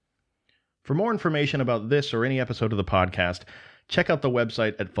For more information about this or any episode of the podcast, check out the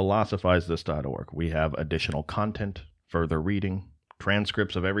website at philosophizethis.org. We have additional content, further reading,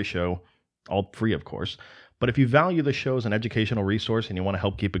 transcripts of every show, all free, of course. But if you value the show as an educational resource and you want to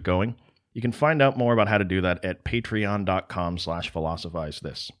help keep it going, you can find out more about how to do that at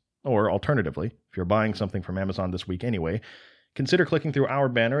patreon.com/philosophizethis. Or alternatively, if you're buying something from Amazon this week anyway, consider clicking through our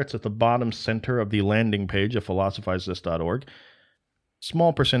banner. It's at the bottom center of the landing page of philosophizethis.org.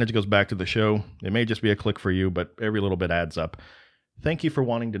 Small percentage goes back to the show. It may just be a click for you, but every little bit adds up. Thank you for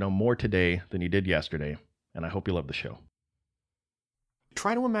wanting to know more today than you did yesterday, and I hope you love the show.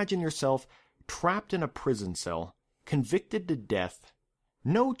 Try to imagine yourself trapped in a prison cell, convicted to death,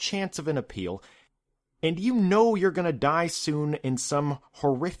 no chance of an appeal, and you know you're going to die soon in some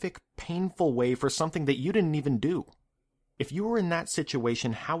horrific, painful way for something that you didn't even do. If you were in that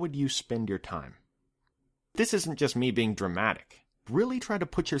situation, how would you spend your time? This isn't just me being dramatic. Really try to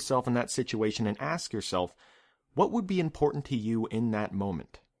put yourself in that situation and ask yourself, what would be important to you in that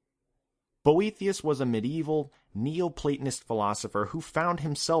moment? Boethius was a medieval, Neoplatonist philosopher who found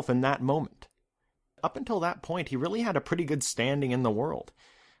himself in that moment. Up until that point, he really had a pretty good standing in the world.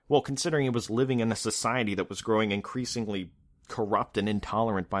 Well, considering he was living in a society that was growing increasingly corrupt and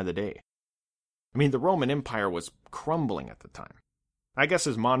intolerant by the day. I mean, the Roman Empire was crumbling at the time. I guess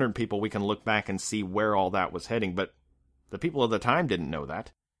as modern people we can look back and see where all that was heading, but the people of the time didn't know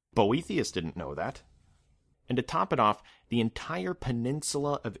that. Boethius didn't know that. And to top it off, the entire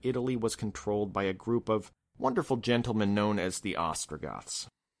peninsula of Italy was controlled by a group of wonderful gentlemen known as the Ostrogoths.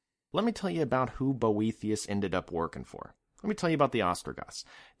 Let me tell you about who Boethius ended up working for. Let me tell you about the Ostrogoths.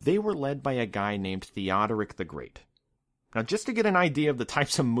 They were led by a guy named Theodoric the Great. Now, just to get an idea of the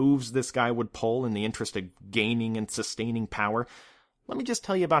types of moves this guy would pull in the interest of gaining and sustaining power, let me just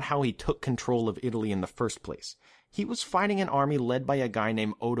tell you about how he took control of Italy in the first place. He was fighting an army led by a guy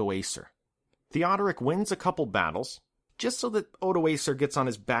named Odoacer. Theodoric wins a couple battles, just so that Odoacer gets on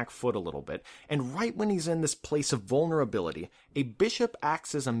his back foot a little bit, and right when he's in this place of vulnerability, a bishop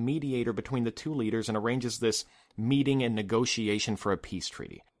acts as a mediator between the two leaders and arranges this meeting and negotiation for a peace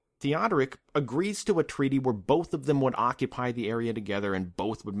treaty. Theodoric agrees to a treaty where both of them would occupy the area together and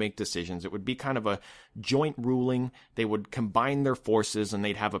both would make decisions. It would be kind of a joint ruling. They would combine their forces and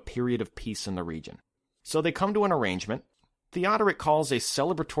they'd have a period of peace in the region. So they come to an arrangement. Theodoric calls a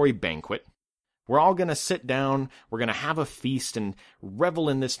celebratory banquet. We're all going to sit down, we're going to have a feast and revel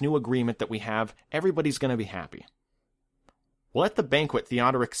in this new agreement that we have. Everybody's going to be happy. Well, at the banquet,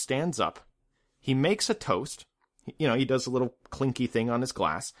 Theodoric stands up. He makes a toast. He does a little clinky thing on his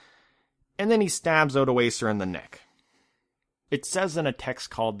glass. And then he stabs Odoacer in the neck. It says in a text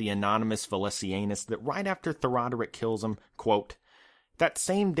called the Anonymous Valesianus that right after Theodoric kills him, quote, that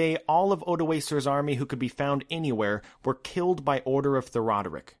same day all of Odoacer's army who could be found anywhere were killed by order of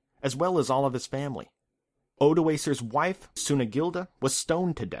Theodoric, as well as all of his family. Odoacer's wife, Sunagilda, was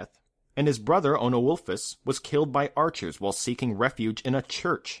stoned to death, and his brother, Onowulphus, was killed by archers while seeking refuge in a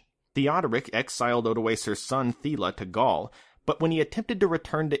church. Theodoric exiled Odoacer's son, Thela, to Gaul, but when he attempted to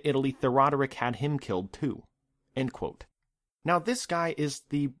return to Italy, Theodoric had him killed too. End quote. Now this guy is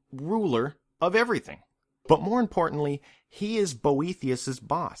the ruler of everything. But more importantly, he is Boethius's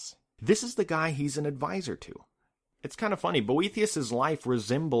boss. This is the guy he's an advisor to. It's kind of funny. Boethius's life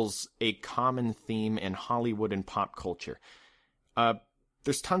resembles a common theme in Hollywood and pop culture.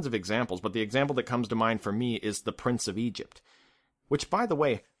 There's tons of examples, but the example that comes to mind for me is The Prince of Egypt, which, by the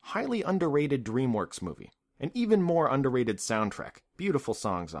way, highly underrated DreamWorks movie. An even more underrated soundtrack. Beautiful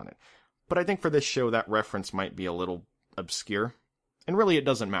songs on it. But I think for this show that reference might be a little obscure. And really it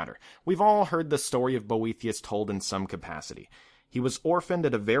doesn't matter. We've all heard the story of Boethius told in some capacity. He was orphaned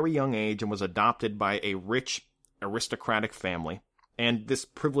at a very young age and was adopted by a rich, aristocratic family. And this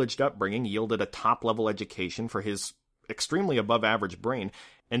privileged upbringing yielded a top-level education for his extremely above-average brain.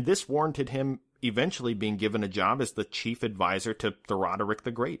 And this warranted him eventually being given a job as the chief advisor to Theodoric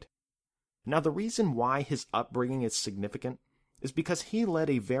the Great. Now, the reason why his upbringing is significant is because he led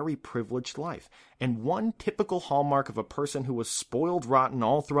a very privileged life, and one typical hallmark of a person who was spoiled rotten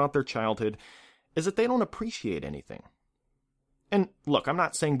all throughout their childhood is that they don't appreciate anything. And look, I'm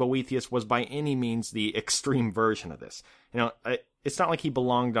not saying Boethius was by any means the extreme version of this. It's not like he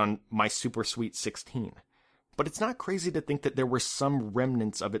belonged on My Super Sweet 16. But it's not crazy to think that there were some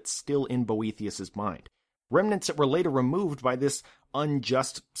remnants of it still in Boethius's mind. Remnants that were later removed by this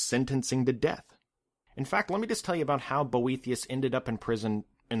unjust sentencing to death. In fact, let me just tell you about how Boethius ended up in prison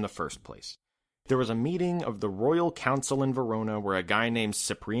in the first place. There was a meeting of the Royal Council in Verona where a guy named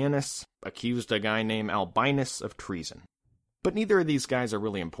Cyprianus accused a guy named Albinus of treason. But neither of these guys are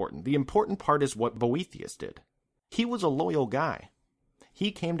really important. The important part is what Boethius did. He was a loyal guy.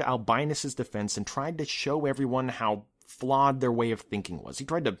 He came to Albinus's defense and tried to show everyone how flawed their way of thinking was. He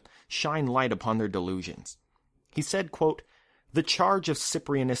tried to shine light upon their delusions. He said, quote, "The charge of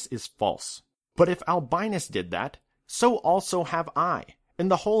Cyprianus is false. But if Albinus did that, so also have I,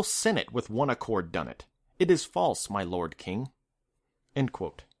 and the whole Senate with one accord done it. It is false, my lord king." End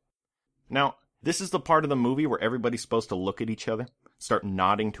quote. Now, this is the part of the movie where everybody's supposed to look at each other, start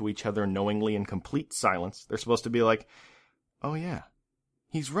nodding to each other knowingly in complete silence. They're supposed to be like, "Oh yeah,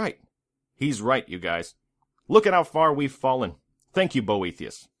 he's right. He's right, you guys. Look at how far we've fallen. Thank you,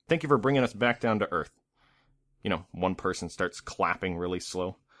 Boethius. Thank you for bringing us back down to earth." You know, one person starts clapping really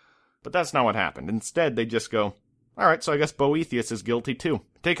slow. But that's not what happened. Instead, they just go, "All right, so I guess Boethius is guilty too.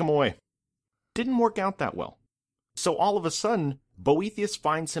 Take him away." Didn't work out that well. So all of a sudden, Boethius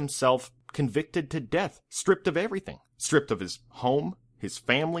finds himself convicted to death, stripped of everything. Stripped of his home, his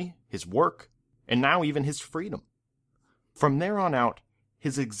family, his work, and now even his freedom. From there on out,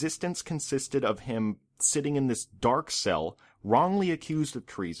 his existence consisted of him sitting in this dark cell, wrongly accused of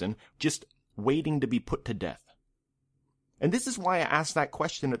treason, just waiting to be put to death. And this is why I asked that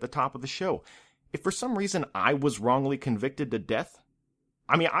question at the top of the show. If for some reason I was wrongly convicted to death,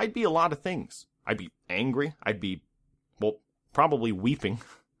 I mean, I'd be a lot of things. I'd be angry. I'd be, well, probably weeping.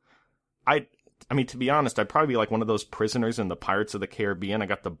 I mean, to be honest, I'd probably be like one of those prisoners in the Pirates of the Caribbean. I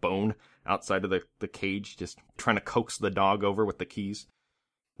got the bone outside of the cage, just trying to coax the dog over with the keys.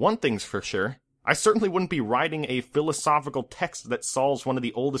 One thing's for sure, I certainly wouldn't be writing a philosophical text that solves one of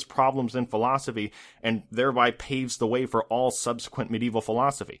the oldest problems in philosophy and thereby paves the way for all subsequent medieval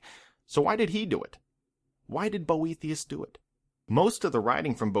philosophy. So why did he do it? Why did Boethius do it? Most of the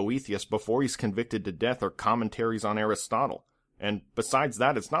writing from Boethius before he's convicted to death are commentaries on Aristotle. And besides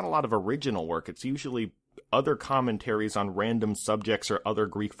that, it's not a lot of original work. It's usually other commentaries on random subjects or other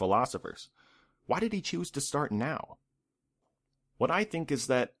Greek philosophers. Why did he choose to start now? What I think is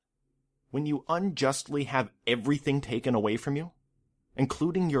that when you unjustly have everything taken away from you,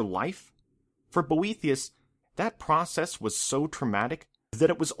 including your life, for Boethius, that process was so traumatic that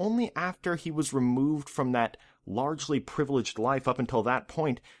it was only after he was removed from that largely privileged life up until that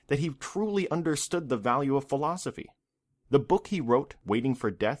point that he truly understood the value of philosophy. The book he wrote, Waiting for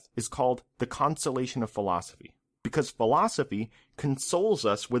Death, is called The Consolation of Philosophy, because philosophy consoles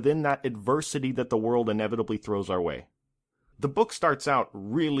us within that adversity that the world inevitably throws our way. The book starts out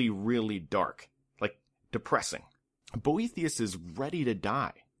really, really dark, like depressing. Boethius is ready to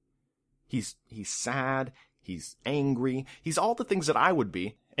die. He's sad, he's angry, he's all the things that I would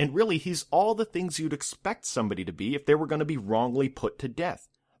be, and really he's all the things you'd expect somebody to be if they were going to be wrongly put to death.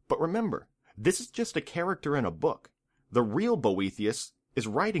 But remember, this is just a character in a book. The real Boethius is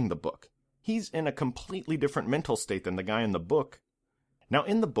writing the book. He's in a completely different mental state than the guy in the book. Now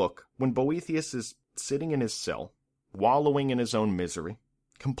in the book, when Boethius is sitting in his cell, wallowing in his own misery,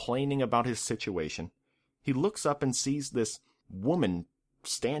 complaining about his situation, he looks up and sees this woman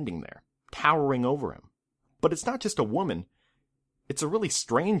standing there, towering over him. But it's not just a woman, it's a really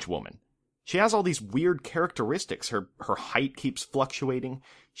strange woman. She has all these weird characteristics. Her height keeps fluctuating.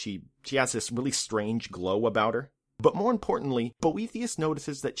 She has this really strange glow about her. But more importantly, Boethius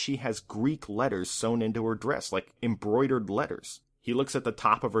notices that she has Greek letters sewn into her dress, like embroidered letters. He looks at the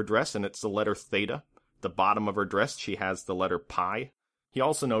top of her dress and it's the letter theta. The bottom of her dress, she has the letter pi. He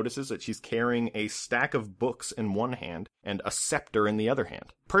also notices that she's carrying a stack of books in one hand and a scepter in the other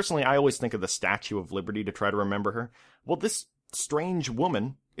hand. Personally, I always think of the Statue of Liberty to try to remember her. Well, this strange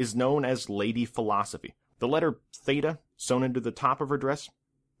woman is known as Lady Philosophy. The letter theta sewn into the top of her dress,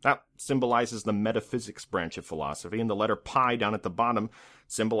 that symbolizes the metaphysics branch of philosophy, and the letter pi down at the bottom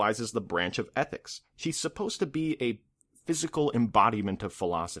symbolizes the branch of ethics. She's supposed to be a physical embodiment of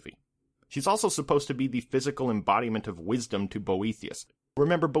philosophy. She's also supposed to be the physical embodiment of wisdom to Boethius.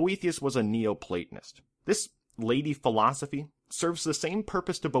 Remember, Boethius was a Neoplatonist. This Lady Philosophy serves the same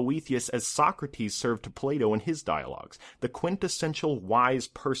purpose to Boethius as Socrates served to Plato in his dialogues, the quintessential wise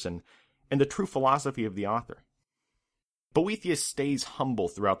person and the true philosophy of the author. Boethius stays humble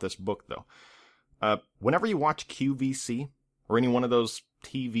throughout this book, though. Whenever you watch QVC, or any one of those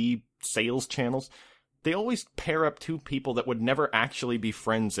TV sales channels, they always pair up two people that would never actually be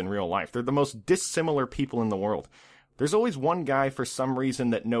friends in real life. They're the most dissimilar people in the world. There's always one guy, for some reason,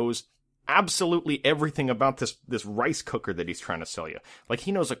 that knows absolutely everything about this rice cooker that he's trying to sell you. Like,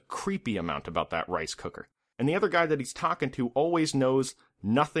 he knows a creepy amount about that rice cooker. And the other guy that he's talking to always knows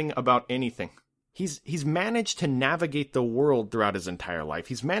nothing about anything. He's managed to navigate the world throughout his entire life.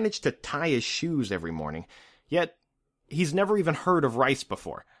 He's managed to tie his shoes every morning. Yet, he's never even heard of rice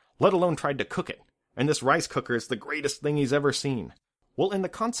before, let alone tried to cook it. And this rice cooker is the greatest thing he's ever seen. Well, in The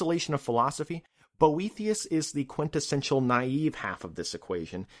Consolation of Philosophy, Boethius is the quintessential naive half of this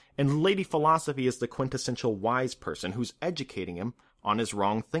equation, and Lady Philosophy is the quintessential wise person who's educating him on his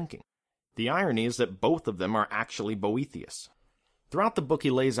wrong thinking. The irony is that both of them are actually Boethius. Throughout the book, he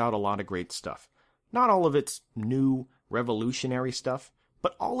lays out a lot of great stuff. Not all of it's new, revolutionary stuff,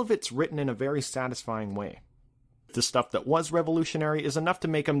 but all of it's written in a very satisfying way. The stuff that was revolutionary is enough to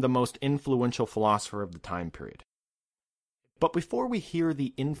make him the most influential philosopher of the time period. But before we hear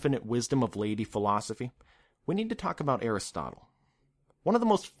the infinite wisdom of Lady Philosophy, we need to talk about Aristotle. One of the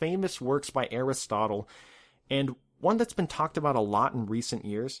most famous works by Aristotle, and one that's been talked about a lot in recent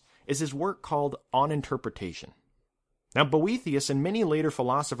years, is his work called On Interpretation. Now, Boethius and many later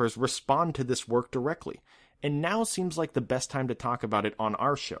philosophers respond to this work directly, and now seems like the best time to talk about it on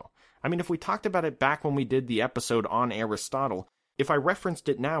our show. I mean, if we talked about it back when we did the episode on Aristotle, if I referenced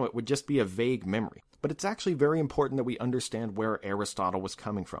it now, it would just be a vague memory. But it's actually very important that we understand where Aristotle was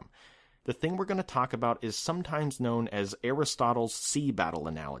coming from. The thing we're going to talk about is sometimes known as Aristotle's sea battle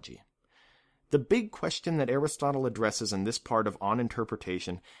analogy. The big question that Aristotle addresses in this part of On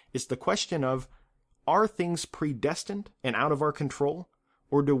Interpretation is the question of, are things predestined and out of our control,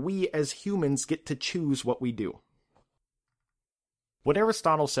 or do we as humans get to choose what we do? What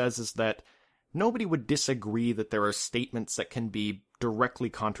Aristotle says is that nobody would disagree that there are statements that can be directly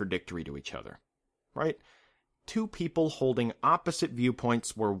contradictory to each other, right? Two people holding opposite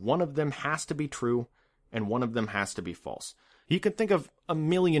viewpoints where one of them has to be true and one of them has to be false. You can think of a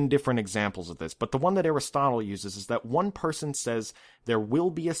million different examples of this, but the one that Aristotle uses is that one person says there will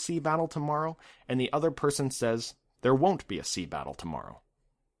be a sea battle tomorrow, and the other person says there won't be a sea battle tomorrow.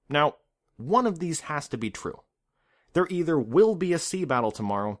 Now, one of these has to be true. There either will be a sea battle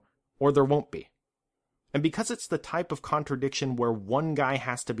tomorrow, or there won't be. And because it's the type of contradiction where one guy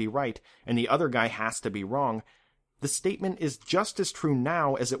has to be right and the other guy has to be wrong, the statement is just as true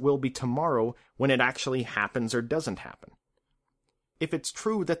now as it will be tomorrow when it actually happens or doesn't happen. If it's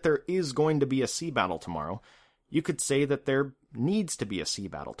true that there is going to be a sea battle tomorrow, you could say that there needs to be a sea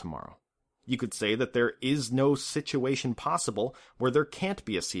battle tomorrow. You could say that there is no situation possible where there can't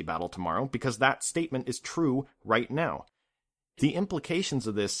be a sea battle tomorrow because that statement is true right now. The implications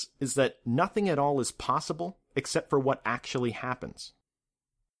of this is that nothing at all is possible except for what actually happens.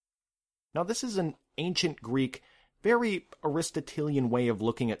 Now, this is an ancient Greek, very Aristotelian way of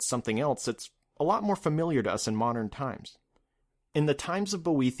looking at something else that's a lot more familiar to us in modern times. In the times of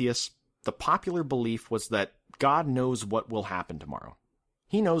Boethius, the popular belief was that God knows what will happen tomorrow.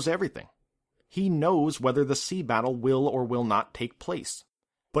 He knows everything. He knows whether the sea battle will or will not take place.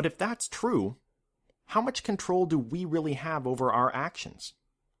 But if that's true, how much control do we really have over our actions?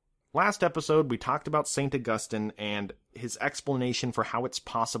 Last episode, we talked about St. Augustine and his explanation for how it's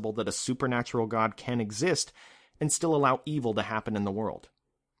possible that a supernatural God can exist and still allow evil to happen in the world.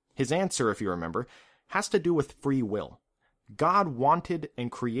 His answer, if you remember, has to do with free will. God wanted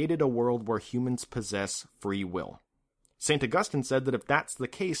and created a world where humans possess free will. St. Augustine said that if that's the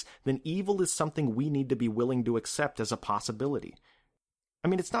case, then evil is something we need to be willing to accept as a possibility. I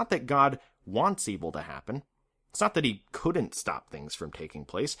mean, it's not that God wants evil to happen. It's not that he couldn't stop things from taking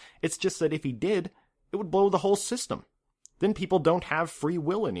place. It's just that if he did, it would blow the whole system. Then people don't have free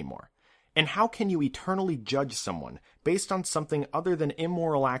will anymore. And how can you eternally judge someone based on something other than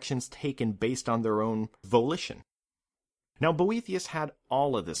immoral actions taken based on their own volition? Now, Boethius had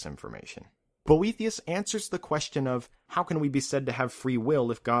all of this information. Boethius answers the question of how can we be said to have free will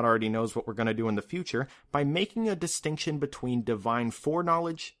if God already knows what we're going to do in the future by making a distinction between divine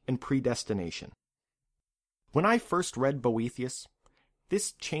foreknowledge and predestination. When I first read Boethius,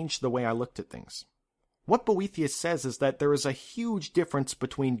 this changed the way I looked at things. What Boethius says is that there is a huge difference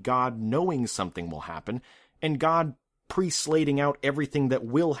between God knowing something will happen and God pre-slating out everything that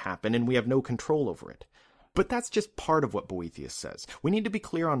will happen and we have no control over it. But that's just part of what Boethius says. We need to be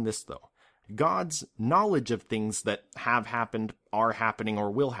clear on this, though. God's knowledge of things that have happened, are happening,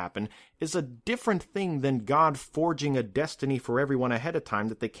 or will happen is a different thing than God forging a destiny for everyone ahead of time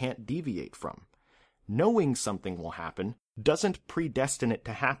that they can't deviate from. Knowing something will happen doesn't predestine it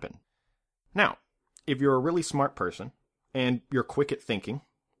to happen. Now, if you're a really smart person, and you're quick at thinking,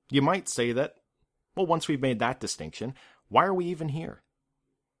 you might say that, well, once we've made that distinction, why are we even here?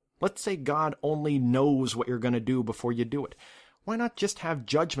 Let's say God only knows what you're going to do before you do it. Why not just have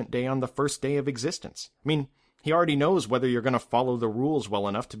Judgment Day on the first day of existence? I mean, he already knows whether you're going to follow the rules well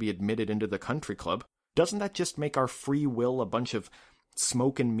enough to be admitted into the country club. Doesn't that just make our free will a bunch of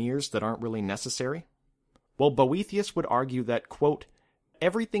smoke and mirrors that aren't really necessary? Well, Boethius would argue that, quote,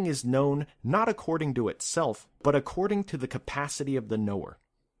 everything is known not according to itself, but according to the capacity of the knower,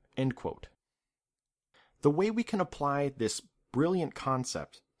 end quote. The way we can apply this brilliant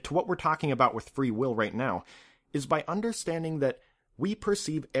concept to what we're talking about with free will right now is by understanding that we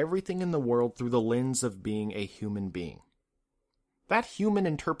perceive everything in the world through the lens of being a human being. That human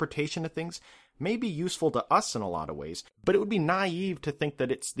interpretation of things may be useful to us in a lot of ways, but it would be naive to think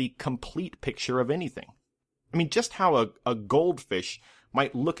that it's the complete picture of anything. I mean, just how a goldfish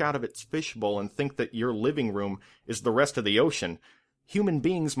might look out of its fishbowl and think that your living room is the rest of the ocean, human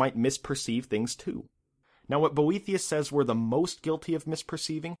beings might misperceive things too. Now, what Boethius says we're the most guilty of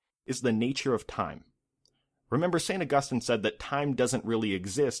misperceiving is the nature of time. Remember, St. Augustine said that time doesn't really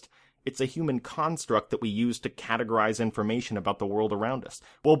exist. It's a human construct that we use to categorize information about the world around us.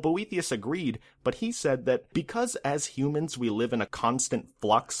 Well, Boethius agreed, but he said that because as humans we live in a constant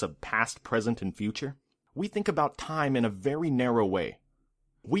flux of past, present, and future, we think about time in a very narrow way.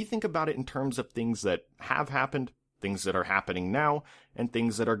 We think about it in terms of things that have happened, things that are happening now, and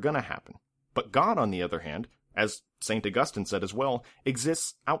things that are going to happen. But God, on the other hand, as St. Augustine said as well,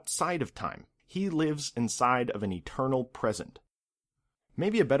 exists outside of time. He lives inside of an eternal present.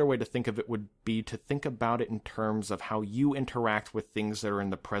 Maybe a better way to think of it would be to think about it in terms of how you interact with things that are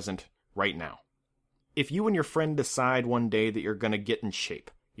in the present right now. If you and your friend decide one day that you're going to get in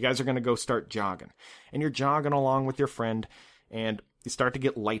shape, you guys are going to go start jogging, and you're jogging along with your friend, and you start to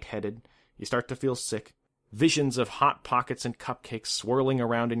get lightheaded, you start to feel sick, visions of Hot Pockets and cupcakes swirling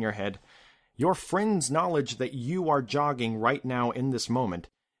around in your head. Your friend's knowledge that you are jogging right now in this moment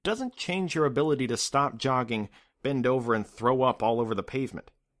doesn't change your ability to stop jogging, bend over, and throw up all over the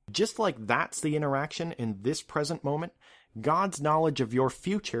pavement. Just like that's the interaction in this present moment, God's knowledge of your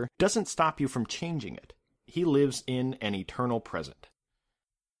future doesn't stop you from changing it. He lives in an eternal present.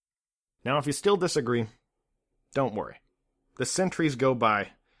 Now, if you still disagree, don't worry. The centuries go by,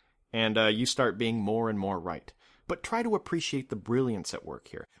 and you start being more and more right. But try to appreciate the brilliance at work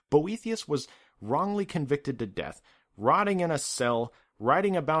here. Boethius was wrongly convicted to death, rotting in a cell,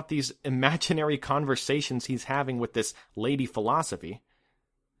 writing about these imaginary conversations he's having with this lady philosophy.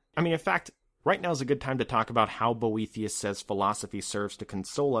 I mean, in fact, right now is a good time to talk about how Boethius says philosophy serves to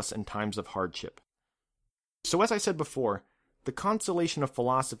console us in times of hardship. So as I said before, the consolation of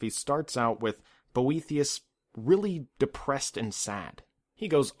philosophy starts out with Boethius really depressed and sad. He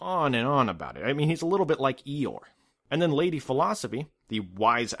goes on and on about it. I mean, he's a little bit like Eeyore. And then Lady Philosophy, the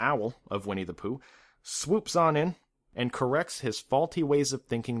wise owl of Winnie the Pooh, swoops on in and corrects his faulty ways of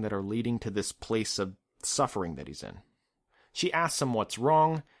thinking that are leading to this place of suffering that he's in. She asks him what's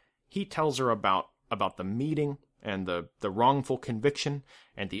wrong. He tells her about the meeting and the wrongful conviction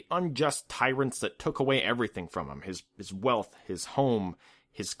and the unjust tyrants that took away everything from him, his wealth, his home,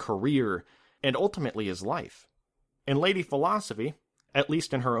 his career, and ultimately his life. And Lady Philosophy, at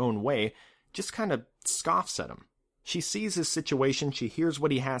least in her own way, just kind of scoffs at him. She sees his situation, she hears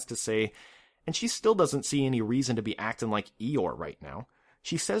what he has to say, and she still doesn't see any reason to be acting like Eeyore right now.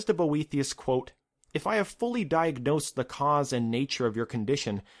 She says to Boethius, quote, "If I have fully diagnosed the cause and nature of your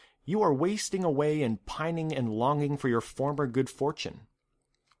condition, you are wasting away and pining and longing for your former good fortune.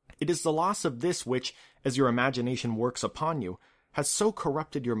 It is the loss of this which, as your imagination works upon you, has so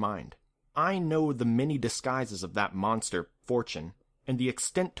corrupted your mind. I know the many disguises of that monster, fortune, and the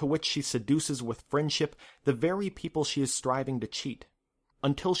extent to which she seduces with friendship the very people she is striving to cheat,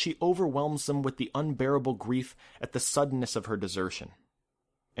 until she overwhelms them with the unbearable grief at the suddenness of her desertion."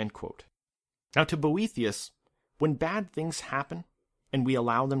 End quote. Now, to Boethius, when bad things happen, and we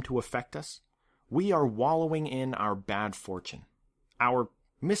allow them to affect us, we are wallowing in our bad fortune, our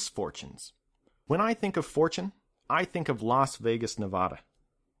misfortunes. When I think of fortune, I think of Las Vegas, Nevada.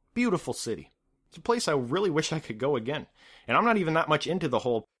 Beautiful city. It's a place I really wish I could go again. And I'm not even that much into the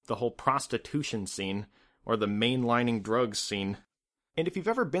whole prostitution scene or the mainlining drugs scene. And if you've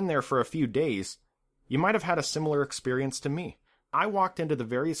ever been there for a few days, you might have had a similar experience to me. I walked into the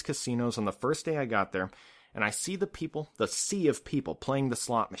various casinos on the first day I got there, and I see the people, the sea of people playing the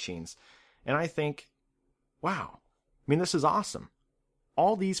slot machines, and I think, wow, I mean, this is awesome.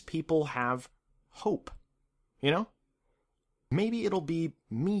 All these people have hope, you know? Maybe it'll be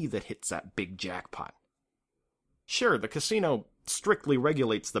me that hits that big jackpot. Sure, the casino strictly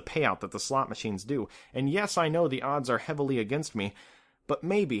regulates the payout that the slot machines do, and yes, I know the odds are heavily against me, but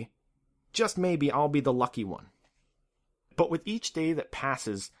maybe, just maybe, I'll be the lucky one. But with each day that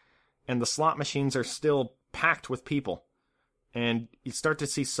passes, and the slot machines are still packed with people, and you start to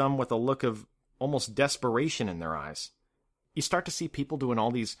see some with a look of almost desperation in their eyes. You start to see people doing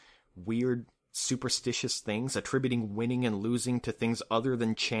all these weird, superstitious things, attributing winning and losing to things other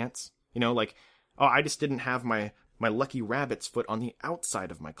than chance. You know, like, oh, I just didn't have my lucky rabbit's foot on the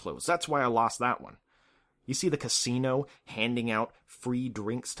outside of my clothes. That's why I lost that one. You see the casino handing out free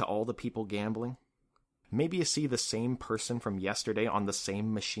drinks to all the people gambling. maybe you see the same person from yesterday on the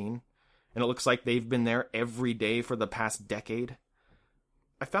same machine, and it looks like they've been there every day for the past decade.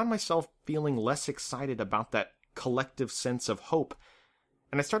 I found myself feeling less excited about that collective sense of hope,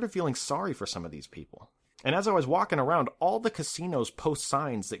 and I started feeling sorry for some of these people. And as I was walking around, all the casinos post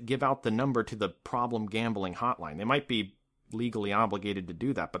signs that give out the number to the problem gambling hotline. They might be legally obligated to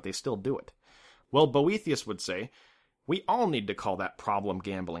do that, but they still do it. Well, Boethius would say, we all need to call that problem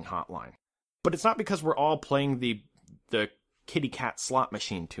gambling hotline. But it's not because we're all playing the kitty cat slot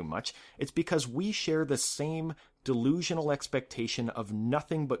machine too much. It's because we share the same delusional expectation of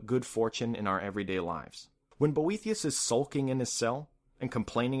nothing but good fortune in our everyday lives. When Boethius is sulking in his cell and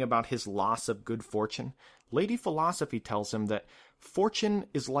complaining about his loss of good fortune, Lady Philosophy tells him that fortune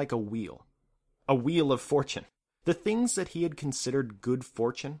is like a wheel of fortune. The things that he had considered good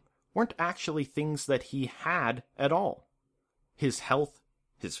fortune weren't actually things that he had at all. His health,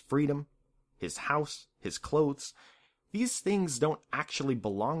 his freedom, his house, his clothes, these things don't actually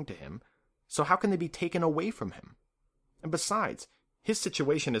belong to him, so how can they be taken away from him? And besides, his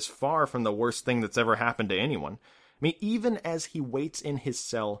situation is far from the worst thing that's ever happened to anyone. I mean, even as he waits in his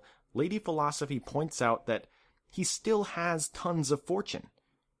cell, Lady Philosophy points out that he still has tons of fortune.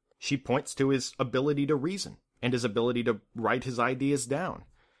 She points to his ability to reason and his ability to write his ideas down.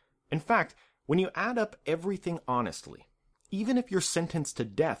 In fact, when you add up everything honestly, even if you're sentenced to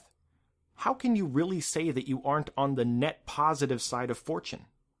death, how can you really say that you aren't on the net positive side of fortune?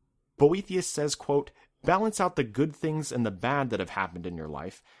 Boethius says, quote, balance out the good things and the bad that have happened in your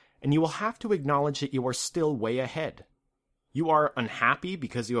life, and you will have to acknowledge that you are still way ahead. You are unhappy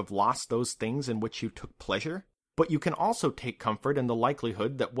because you have lost those things in which you took pleasure, but you can also take comfort in the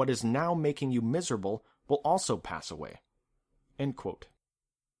likelihood that what is now making you miserable will also pass away. End quote.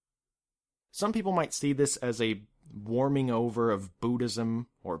 Some people might see this as a warming over of Buddhism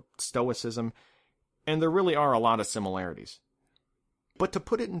or Stoicism, and there really are a lot of similarities. But to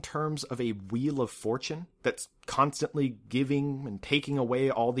put it in terms of a wheel of fortune that's constantly giving and taking away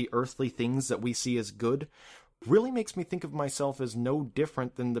all the earthly things that we see as good, really makes me think of myself as no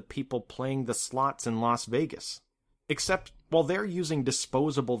different than the people playing the slots in Las Vegas. Except, while they're using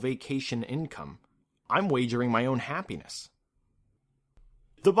disposable vacation income, I'm wagering my own happiness.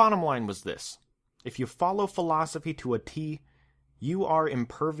 The bottom line was this. If you follow philosophy to a T, you are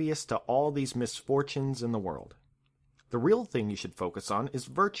impervious to all these misfortunes in the world. The real thing you should focus on is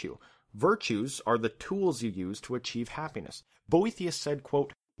virtue. Virtues are the tools you use to achieve happiness. Boethius said,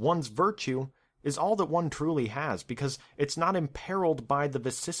 quote, one's virtue is all that one truly has because it's not imperiled by the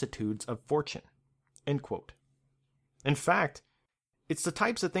vicissitudes of fortune. End quote. In fact, it's the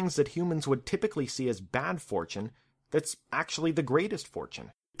types of things that humans would typically see as bad fortune that's actually the greatest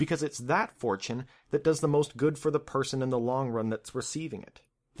fortune, because it's that fortune that does the most good for the person in the long run that's receiving it.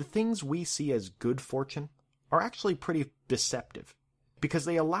 The things we see as good fortune are actually pretty deceptive, because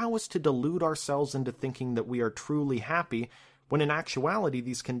they allow us to delude ourselves into thinking that we are truly happy, when in actuality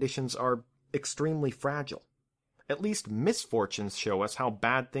these conditions are extremely fragile. At least misfortunes show us how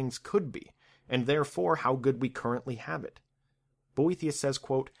bad things could be, and therefore how good we currently have it. Boethius says,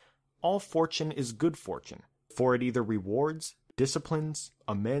 quote, all fortune is good fortune, for it either rewards, disciplines,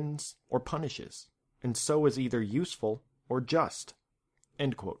 amends, or punishes, and so is either useful or just.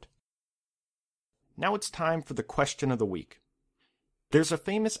 End quote. Now it's time for the question of the week. There's a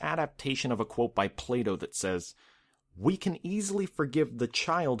famous adaptation of a quote by Plato that says, we can easily forgive the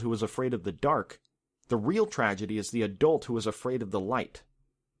child who is afraid of the dark. The real tragedy is the adult who is afraid of the light.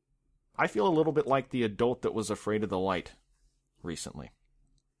 I feel a little bit like the adult that was afraid of the light recently.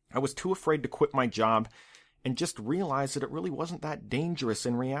 I was too afraid to quit my job and just realized that it really wasn't that dangerous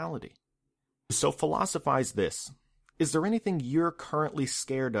in reality. So philosophize this. Is there anything you're currently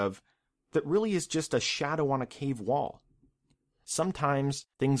scared of that really is just a shadow on a cave wall? Sometimes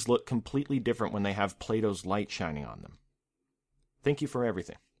things look completely different when they have Plato's light shining on them. Thank you for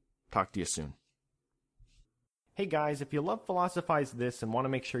everything. Talk to you soon. Hey guys, if you love Philosophize This and want to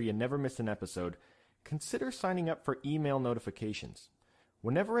make sure you never miss an episode, consider signing up for email notifications.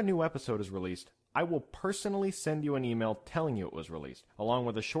 Whenever a new episode is released, I will personally send you an email telling you it was released, along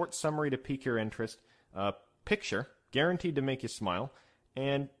with a short summary to pique your interest, a picture, guaranteed to make you smile,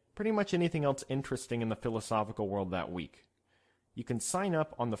 and pretty much anything else interesting in the philosophical world that week. You can sign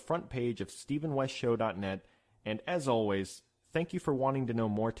up on the front page of StephenWestShow.net, and as always, thank you for wanting to know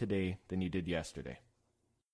more today than you did yesterday.